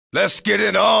Let's get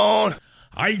it on.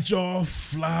 Aight, y'all,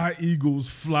 fly, Eagles,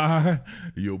 fly.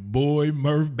 Your boy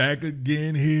Murph back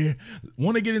again here.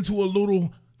 Want to get into a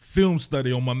little film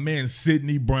study on my man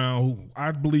Sydney Brown, who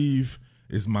I believe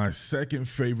is my second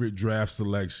favorite draft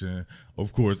selection.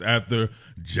 Of course, after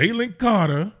Jalen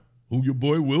Carter, who your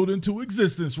boy willed into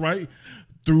existence, right?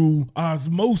 Through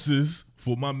osmosis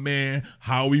for my man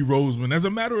Howie Roseman. As a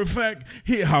matter of fact,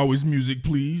 hit Howie's music,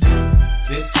 please.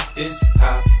 This is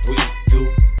how we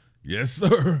do. Yes,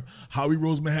 sir. Howie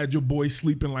Roseman had your boy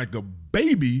sleeping like a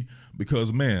baby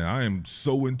because, man, I am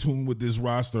so in tune with this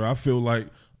roster. I feel like,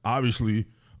 obviously,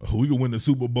 we can win the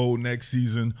Super Bowl next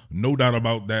season. No doubt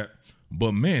about that.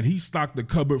 But, man, he stocked the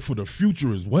cupboard for the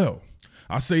future as well.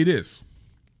 I say this.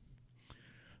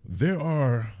 There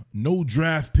are no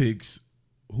draft picks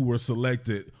who were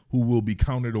selected who will be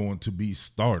counted on to be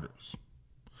starters.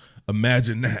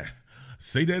 Imagine that.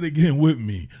 Say that again with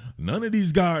me. None of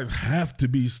these guys have to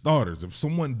be starters. If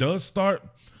someone does start,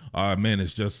 man,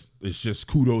 it's just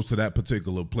kudos to that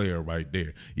particular player right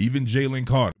there. Even Jalen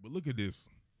Carter. But look at this.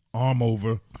 Arm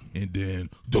over, and then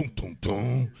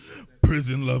dum-dum-dum.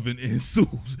 Prison loving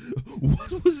ensues.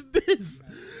 What was this?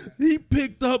 He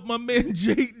picked up my man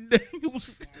Jaden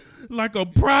Daniels like a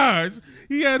prize.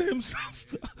 He had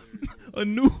himself a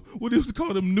new, what it was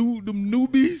called, them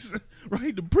newbies,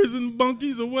 right? The prison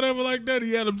bunkies or whatever like that.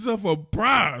 He had himself a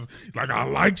prize. He's like, I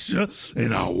like you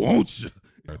and I want you.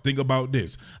 Think about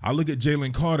this. I look at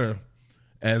Jalen Carter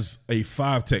as a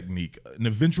 5 technique, an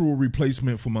eventual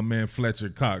replacement for my man Fletcher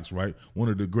Cox, right? One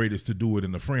of the greatest to do it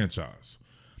in the franchise.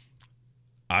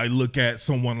 I look at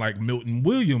someone like Milton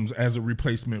Williams as a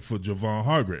replacement for Javon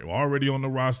Hargrave. Already on the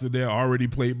roster there, already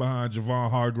played behind Javon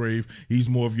Hargrave. He's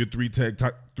more of your three-tech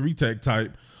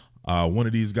type. One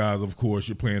of these guys, of course,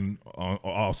 you're playing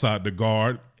outside the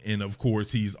guard. And, of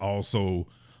course, he's also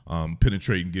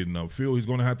penetrating, getting upfield. He's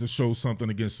going to have to show something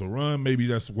against the run. Maybe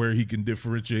that's where he can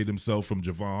differentiate himself from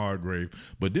Javon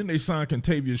Hargrave. But then they signed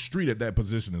Contavious Street at that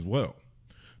position as well.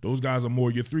 Those guys are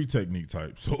more your 3 technique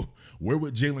type. So where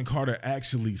would Jalen Carter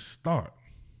actually start?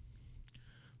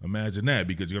 Imagine that,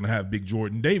 because you're going to have Big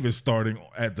Jordan Davis starting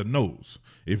at the nose.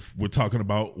 If we're talking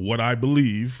about what I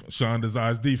believe, Sean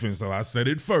Desai's defense, so I said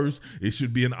it first, it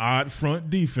should be an odd front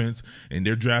defense, and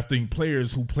they're drafting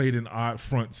players who played in odd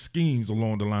front schemes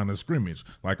along the line of scrimmage,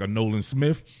 like a Nolan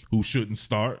Smith, who shouldn't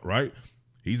start, right?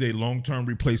 He's a long-term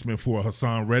replacement for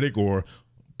Hassan Reddick, or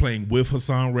playing with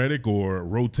Hassan Reddick, or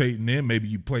rotating in. Maybe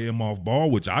you play him off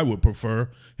ball, which I would prefer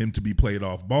him to be played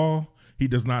off ball. He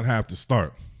does not have to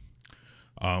start.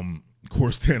 Of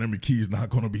course, Tanner McKee is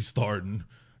not going to be starting.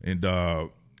 And,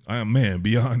 man,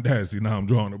 beyond that, see, now I'm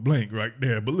drawing a blank right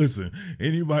there. But listen,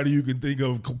 anybody you can think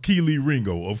of, Keely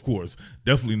Ringo, of course,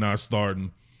 definitely not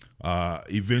starting.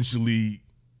 Eventually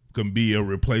can be a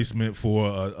replacement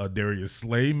for a Darius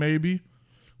Slay maybe.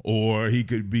 Or he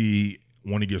could be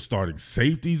one of your starting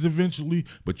safeties eventually,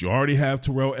 but you already have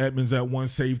Terrell Edmonds at one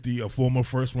safety, a former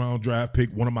first-round draft pick,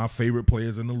 one of my favorite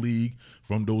players in the league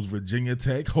from those Virginia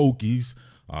Tech Hokies.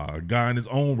 A guy in his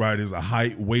own right is a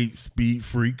height, weight, speed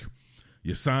freak.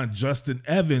 You signed Justin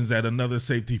Evans at another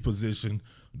safety position.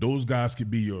 Those guys could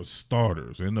be your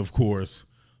starters. And, of course,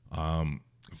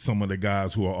 some of the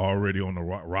guys who are already on the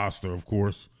roster, of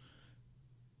course.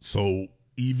 So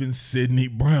even Sydney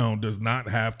Brown does not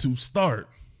have to start.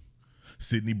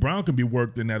 Sydney Brown can be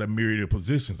worked in at a myriad of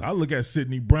positions. I look at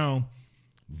Sydney Brown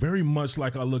very much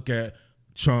like I look at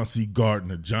Chauncey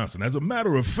Gardner-Johnson. As a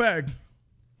matter of fact,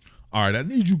 all right, I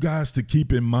need you guys to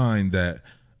keep in mind that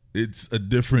it's a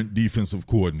different defensive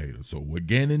coordinator. So what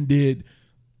Gannon did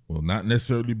will not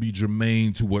necessarily be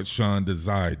germane to what Sean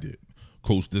Desai did.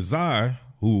 Coach Desai,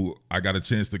 who I got a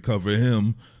chance to cover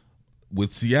him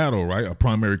with Seattle, right, a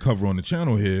primary cover on the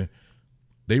channel here,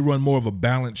 they run more of a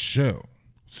balanced shell.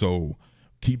 So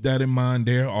keep that in mind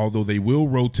there, although they will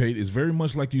rotate. It's very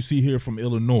much like you see here from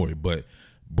Illinois. But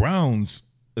Brown's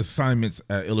assignments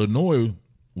at Illinois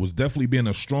was definitely being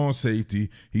a strong safety.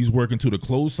 He's working to the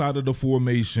close side of the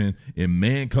formation in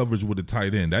man coverage with a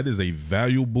tight end. That is a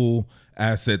valuable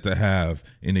asset to have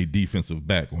in a defensive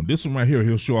back. On this one right here,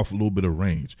 he'll show off a little bit of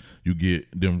range. You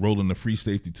get them rolling the free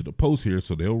safety to the post here,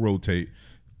 so they'll rotate.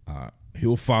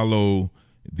 He'll follow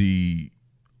the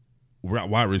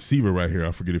wide receiver right here.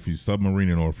 I forget if he's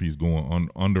submarining or if he's going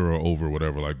under or over,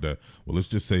 whatever like that. Well, let's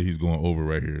just say he's going over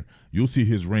right here. You'll see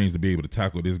his range to be able to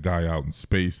tackle this guy out in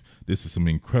space. This is some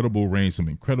incredible range, some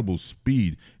incredible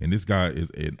speed, and this guy is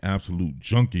an absolute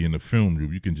junkie in the film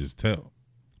room. You can just tell.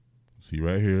 See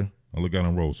right here? I look at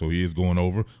him roll. So he is going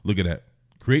over. Look at that.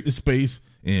 Create the space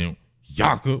and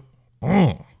Yaka.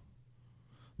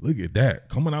 Look at that.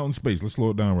 Coming out in space. Let's slow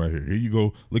it down right here. Here you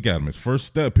go. Look at him. His first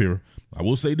step here. I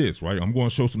will say this, right? I'm going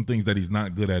to show some things that he's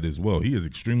not good at as well. He is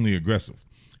extremely aggressive.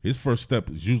 His first step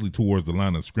is usually towards the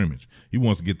line of scrimmage. He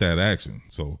wants to get that action.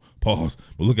 So pause.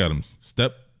 But look at him.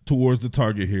 Step towards the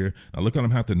target here. Now look at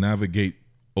him have to navigate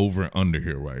over and under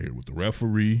here right here with the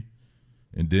referee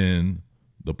and then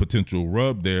the potential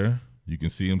rub there. You can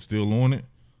see him still on it.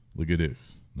 Look at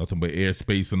this. Nothing but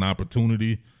airspace and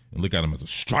opportunity. And look at him as a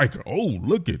striker. Oh,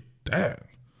 look at that.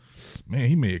 Man,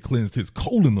 he may have cleansed his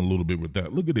colon a little bit with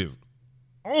that. Look at this.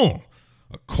 Oh,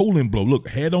 a colon blow. Look,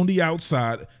 head on the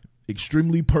outside.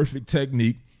 Extremely perfect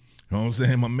technique. You know what I'm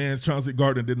saying? My man Chauncey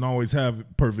Gardner didn't always have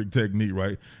perfect technique,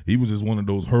 right? He was just one of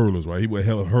those hurlers, right? He would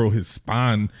hurl his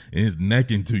spine and his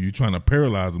neck into you, trying to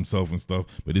paralyze himself and stuff.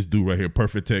 But this dude right here,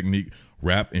 perfect technique.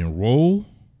 Wrap and roll.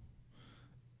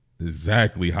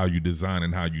 Exactly how you design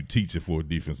and how you teach it for a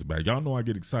defensive back. Y'all know I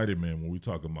get excited, man, when we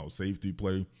talk about safety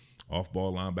play,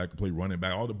 off-ball linebacker play, running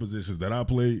back, all the positions that I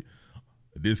played.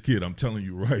 This kid, I'm telling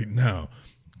you right now,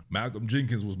 Malcolm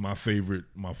Jenkins was my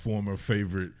former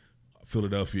favorite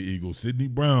Philadelphia Eagle. Sydney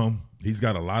Brown, he's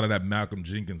got a lot of that Malcolm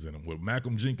Jenkins in him. With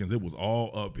Malcolm Jenkins, it was all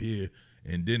up here,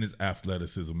 and then his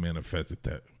athleticism manifested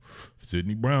that.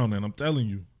 Sydney Brown, man, I'm telling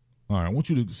you. All right, I want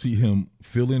you to see him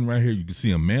fill in right here. You can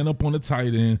see him man up on the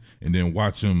tight end and then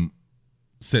watch him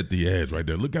set the edge right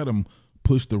there. Look at him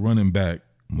push the running back.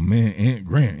 My man, Ant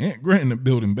Grant. Ant Grant in the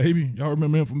building, baby. Y'all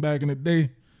remember him from back in the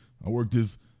day? I worked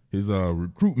his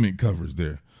recruitment covers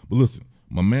there. But listen,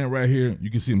 my man right here, you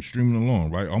can see him streaming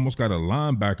along, right? Almost got a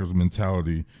linebacker's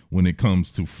mentality when it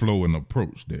comes to flow and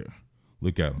approach there.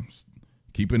 Look at him.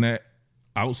 Keeping that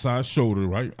outside shoulder,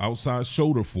 right? Outside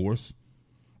shoulder force.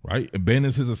 Right,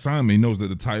 abandons his assignment. He knows that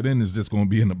the tight end is just going to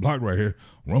be in the block right here,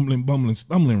 rumbling, bumbling,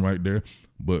 stumbling right there.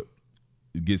 But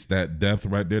it gets that depth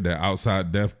right there, that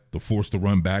outside depth, to force to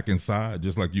run back inside,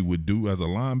 just like you would do as a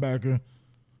linebacker.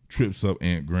 Trips up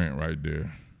Ant Grant right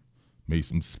there. Made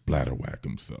some splatter whack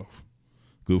himself.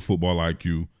 Good football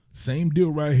IQ. Same deal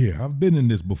right here. I've been in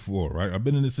this before, right? I've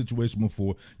been in this situation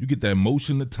before. You get that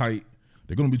motion to tight.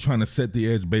 They're going to be trying to set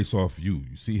the edge based off you.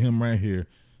 You see him right here.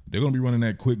 They're going to be running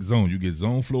that quick zone. You get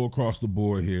zone flow across the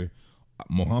board here.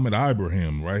 Mohamed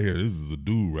Ibrahim right here. This is a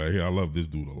dude right here. I love this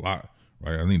dude a lot,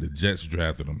 right? I think the Jets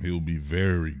drafted him. He'll be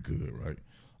very good, right?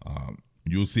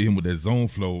 You'll see him with that zone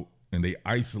flow, and they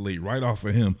isolate right off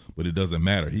of him, but it doesn't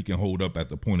matter. He can hold up at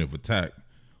the point of attack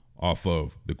off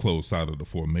of the closed side of the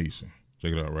formation.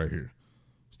 Check it out right here.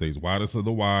 Stays widest of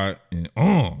the wide and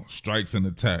strikes and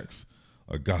attacks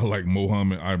a guy like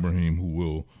Mohamed Ibrahim who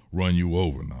will run you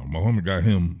over. Now, Mohamed got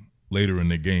him later in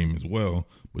the game as well,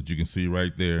 but you can see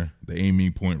right there the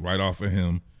aiming point right off of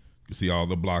him. You can see all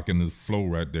the blocking, the flow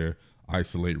right there.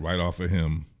 Isolate right off of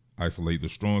him. Isolate the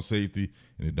strong safety,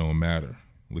 and it don't matter.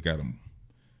 Look at him.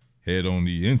 Head on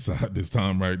the inside this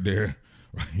time right there.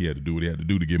 He had to do what he had to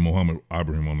do to get Mohamed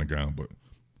Ibrahim on the ground, but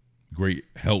great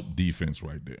help defense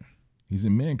right there. He's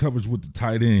in man coverage with the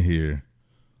tight end here.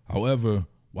 However,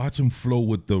 watch him flow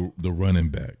with the running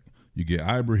back. You get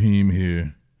Ibrahim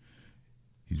here.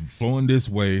 He's flowing this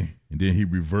way, and then he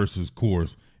reverses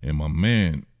course. And my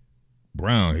man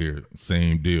Brown here,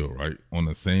 same deal, right? On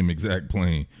the same exact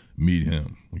plane, meet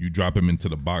him. When you drop him into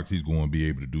the box, he's going to be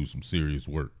able to do some serious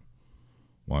work.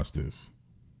 Watch this.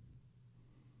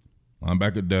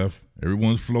 Linebacker depth.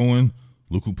 Everyone's flowing.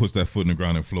 Look who puts that foot in the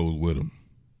ground and flows with him.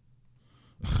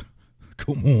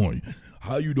 Come on.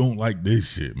 How you don't like this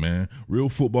shit, man? Real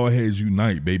football heads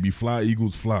unite, baby. Fly,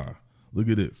 Eagles, fly. Look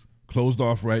at this. Closed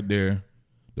off right there.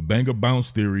 The banger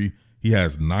bounce theory, he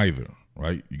has neither,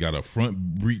 right? You got a front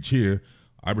breach here.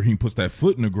 Ibrahim puts that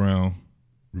foot in the ground,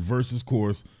 reverses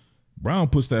course. Brown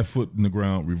puts that foot in the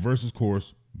ground, reverses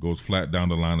course, goes flat down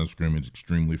the line of scrimmage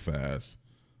extremely fast.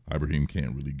 Ibrahim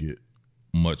can't really get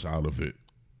much out of it.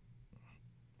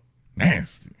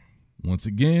 Nasty. Once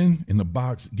again, in the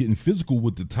box, getting physical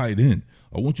with the tight end.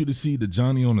 I want you to see the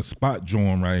Johnny on the spot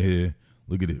drawing right here.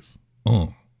 Look at this.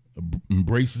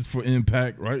 Embraces for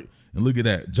impact, right? And look at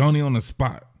that. Johnny on the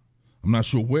spot. I'm not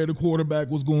sure where the quarterback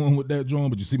was going with that drawing,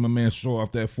 but you see my man show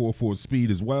off that 4.4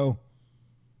 speed as well.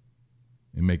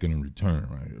 And making a return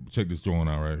right here. But check this drawing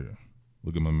out right here.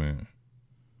 Look at my man.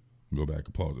 Go back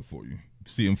and pause it for you. You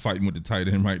can see him fighting with the tight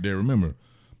end right there. Remember,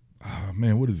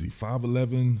 man, what is he?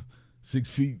 5'11", 6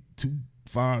 feet,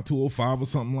 205, 205 or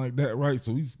something like that, right?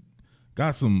 So he's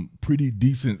got some pretty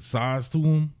decent size to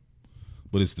him,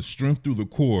 but it's the strength through the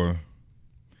core,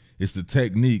 it's the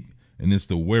technique, and it's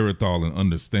the wherewithal and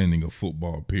understanding of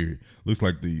football, period. Looks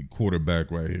like the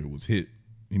quarterback right here was hit.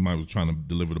 He might was trying to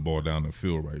deliver the ball down the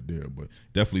field right there, but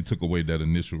definitely took away that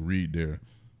initial read there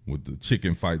with the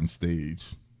chicken fighting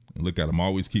stage And look at him,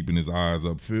 always keeping his eyes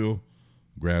upfield.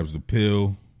 Grabs the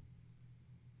pill.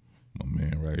 My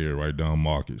man right here, right down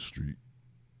Market Street.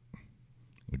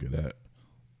 Look at that.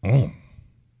 Oh.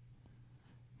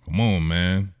 Come on,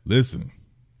 man. Listen.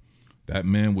 That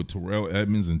man with Terrell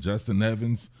Edmonds and Justin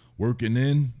Evans working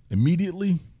in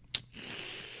immediately.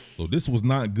 So this was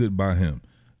not good by him.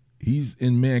 He's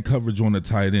in man coverage on the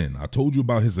tight end. I told you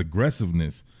about his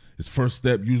aggressiveness. His first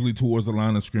step usually towards the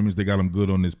line of scrimmage. They got him good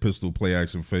on this pistol play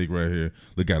action fake right here.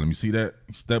 Look at him. You see that?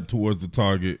 Step towards the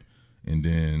target and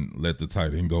then let the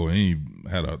tight end go. And he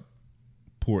had a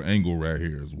poor angle right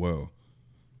here as well.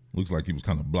 Looks like he was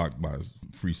kind of blocked by his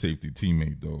free safety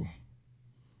teammate though.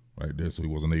 Right there, so he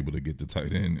wasn't able to get the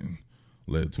tight end and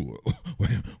led to a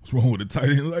what's wrong with the tight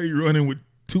end? Like he running with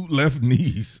two left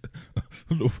knees.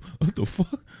 What the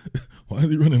fuck? Why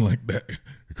is he running like that?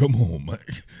 Come on,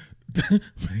 Mike.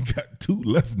 Man got two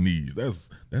left knees.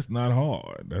 That's not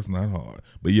hard. That's not hard.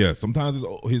 But yeah, sometimes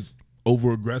his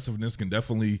over aggressiveness can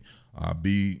definitely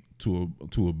be to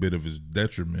a bit of his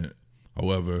detriment.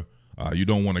 However, you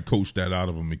don't want to coach that out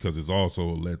of him because it's also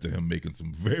led to him making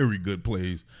some very good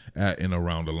plays at and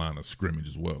around the line of scrimmage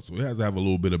as well. So he has to have a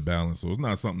little bit of balance. So it's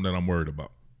not something that I'm worried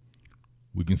about.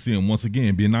 We can see him once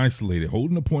again being isolated,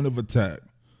 holding the point of attack.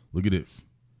 Look at this.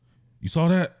 You saw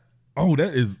that? Oh,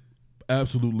 that is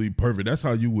absolutely perfect. That's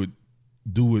how you would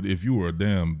do it if you were a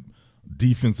damn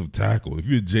defensive tackle. If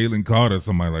you're Jalen Carter or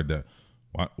somebody like that.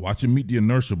 Watch him meet the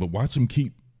inertia, but watch him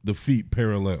keep the feet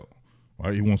parallel.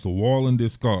 Right? He wants to wall and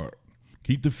discard.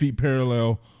 Keep the feet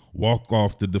parallel, walk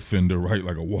off the defender, right?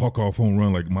 Like a walk-off home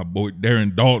run like my boy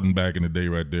Darren Dalton back in the day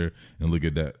right there. And look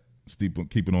at that.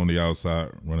 Keeping on the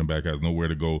outside, running back has nowhere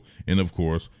to go. And, of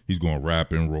course, he's going to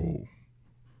wrap and roll.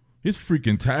 His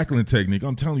freaking tackling technique,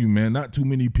 I'm telling you, man, not too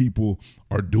many people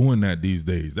are doing that these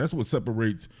days. That's what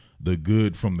separates the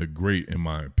good from the great, in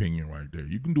my opinion, right there.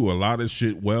 You can do a lot of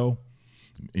shit well,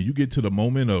 and you get to the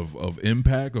moment of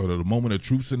impact or the moment of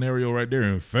truth scenario right there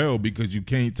and fail because you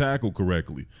can't tackle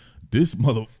correctly. This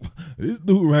dude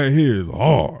right here is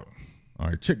hard. All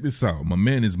right, check this out. My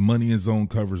man is money in zone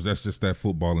coverage. That's just that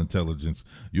football intelligence.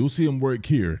 You'll see him work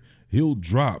here. He'll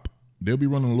drop. They'll be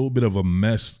running a little bit of a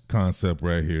mesh concept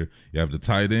right here. You have the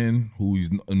tight end who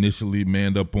he's initially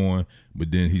manned up on,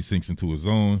 but then he sinks into his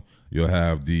zone. You'll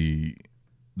have the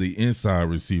inside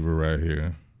receiver right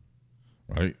here,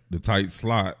 right? The tight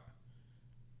slot.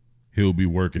 He'll be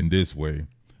working this way.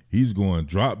 He's going to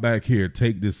drop back here,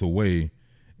 take this away,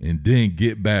 and then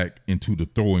get back into the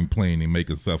throwing plane and make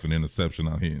himself an interception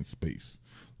out here in space.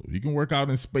 So he can work out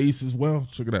in space as well.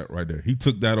 Check it out right there. He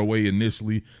took that away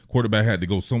initially. Quarterback had to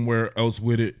go somewhere else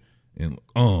with it, and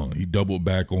he doubled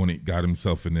back on it, got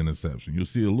himself an interception. You'll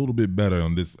see a little bit better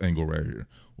on this angle right here.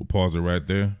 We'll pause it right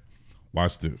there.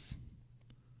 Watch this.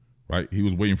 Right? He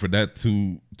was waiting for that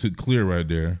to clear right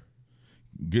there.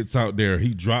 Gets out there.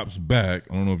 He drops back.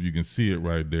 I don't know if you can see it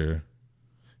right there.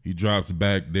 He drops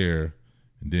back there.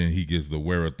 And then he gets the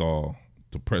wherewithal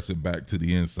to press it back to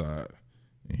the inside.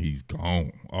 And he's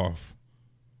gone off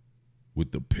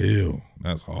with the pill.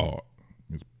 That's hard.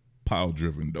 It's power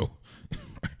driven though.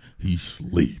 He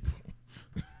sleep.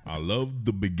 I love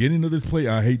the beginning of this play.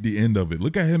 I hate the end of it.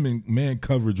 Look at him in man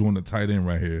coverage on the tight end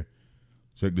right here.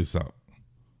 Check this out.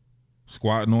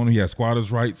 Squatting on him. He has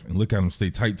squatter's rights. And look at him stay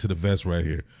tight to the vest right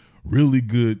here. Really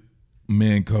good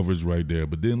man coverage right there.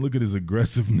 But then look at his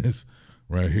aggressiveness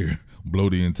right here.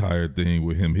 Blow the entire thing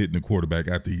with him hitting the quarterback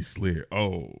after he slid.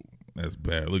 Oh, that's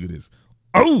bad. Look at this.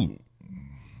 Oh!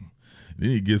 Then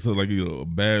he gets up like he's a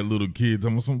bad little kid.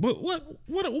 Talking about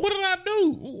what did I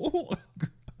do?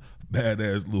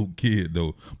 Badass little kid,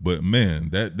 though. But, man,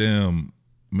 that damn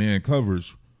man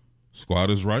coverage,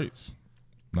 squatter's rights.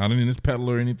 Not in his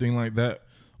pedal or anything like that.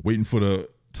 Waiting for the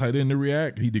tight end to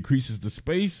react. He decreases the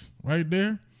space right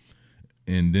there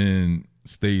and then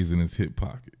stays in his hip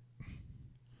pocket.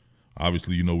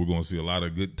 Obviously, you know, we're going to see a lot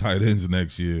of good tight ends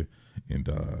next year, and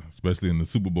especially in the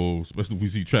Super Bowl, especially if we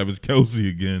see Travis Kelce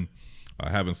again,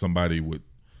 having somebody with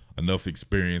enough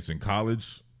experience in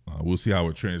college. We'll see how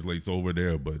it translates over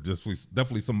there, but just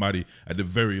definitely somebody at the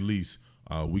very least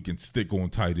we can stick on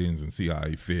tight ends and see how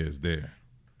he fares there.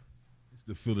 It's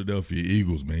the Philadelphia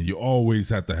Eagles, man. You always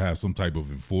have to have some type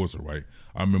of enforcer, right?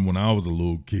 I remember when I was a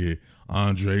little kid,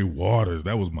 Andre Waters,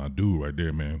 that was my dude right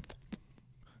there, man.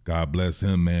 God bless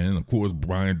him, man. And of course,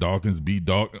 Brian Dawkins,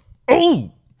 B-Dawkins.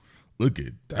 Oh, look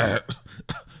at that.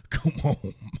 Come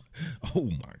on. Oh,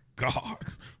 my God.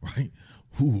 Right?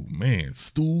 Ooh, man.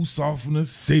 Stool softener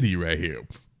city right here.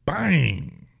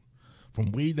 Bang.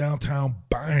 from way downtown.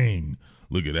 Bang.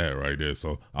 Look at that right there.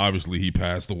 So obviously he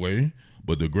passed away.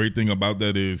 But the great thing about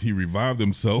that is he revived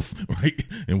himself, right?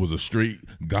 And was a straight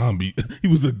zombie. He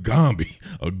was a zombie,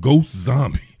 a ghost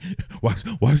zombie. Watch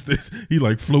this. He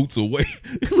like floats away.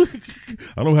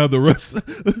 I don't have the rest.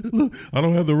 I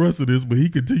don't have the rest of this, but he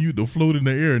continued to float in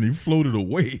the air and he floated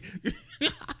away.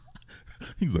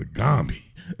 He's a zombie.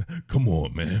 Come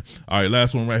on, man. All right,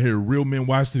 last one right here. Real Men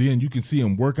Watch to the end. You can see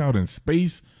him work out in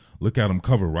space. Look at them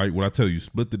cover, right? What I tell you,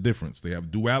 split the difference. They have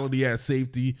duality at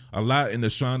safety, a lot in the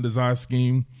Sean Desai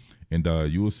scheme, and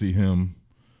you will see him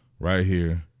right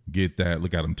here get that.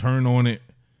 Look at him turn on it,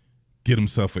 get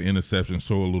himself an interception,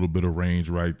 show a little bit of range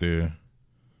right there.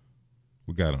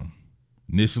 Look at him.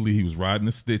 Initially, he was riding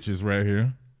the stitches right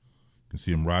here. You can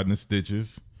see him riding the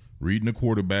stitches, reading the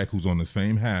quarterback who's on the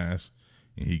same hash,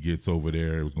 and he gets over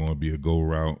there. It was going to be a go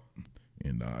route,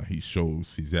 and he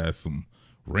shows he has some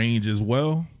range as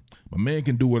well. My man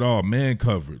can do it all. Man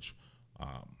coverage.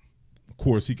 Of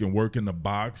course, he can work in the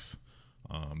box.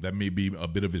 That may be a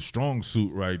bit of his strong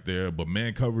suit right there, but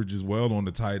man coverage as well on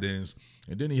the tight ends.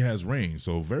 And then he has range.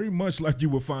 So very much like you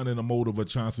would find in the mold of a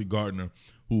Chauncey Gardner,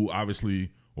 who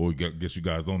obviously, or I guess you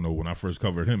guys don't know, when I first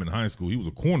covered him in high school, he was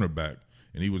a cornerback,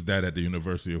 and he was that at the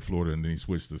University of Florida, and then he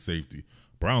switched to safety.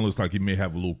 Brown looks like he may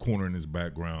have a little corner in his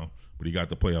background, but he got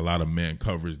to play a lot of man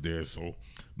coverage there. So,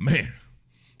 man,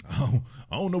 I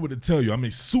don't know what to tell you. I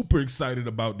mean, super excited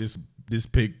about this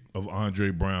pick of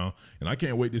Andre Brown, and I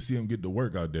can't wait to see him get to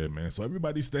work out there, man. So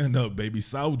everybody stand up, baby.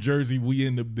 South Jersey, we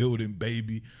in the building,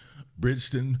 baby.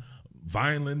 Bridgeton,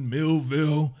 Vineland,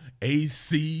 Millville,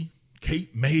 AC,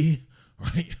 Cape May,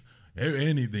 right?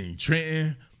 Anything.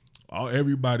 Trenton,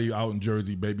 everybody out in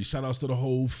Jersey, baby. Shout outs to the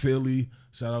whole Philly.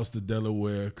 Shout outs to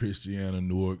Delaware, Christiana,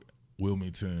 Newark,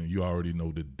 Wilmington. You already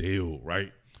know the deal,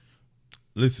 right?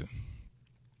 Listen.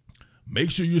 Make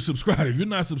sure you're subscribed. If you're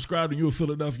not subscribed and you're a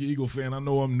Philadelphia Eagle fan, I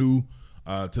know I'm new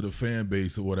to the fan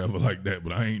base or whatever like that,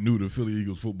 but I ain't new to Philly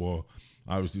Eagles football.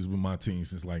 Obviously, it's been my team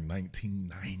since like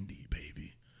 1990,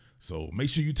 baby. So make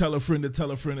sure you tell a friend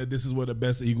that this is where the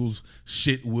best Eagles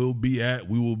shit will be at.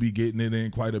 We will be getting it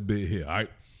in quite a bit here, all right?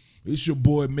 It's your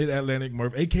boy, Mid-Atlantic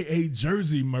Murph, a.k.a.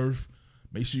 Jersey Murph.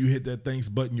 Make sure you hit that thanks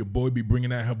button. Your boy be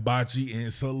bringing that hibachi,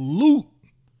 and salute.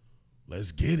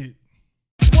 Let's get it.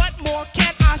 What more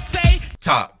can I say?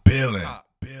 Top Billin.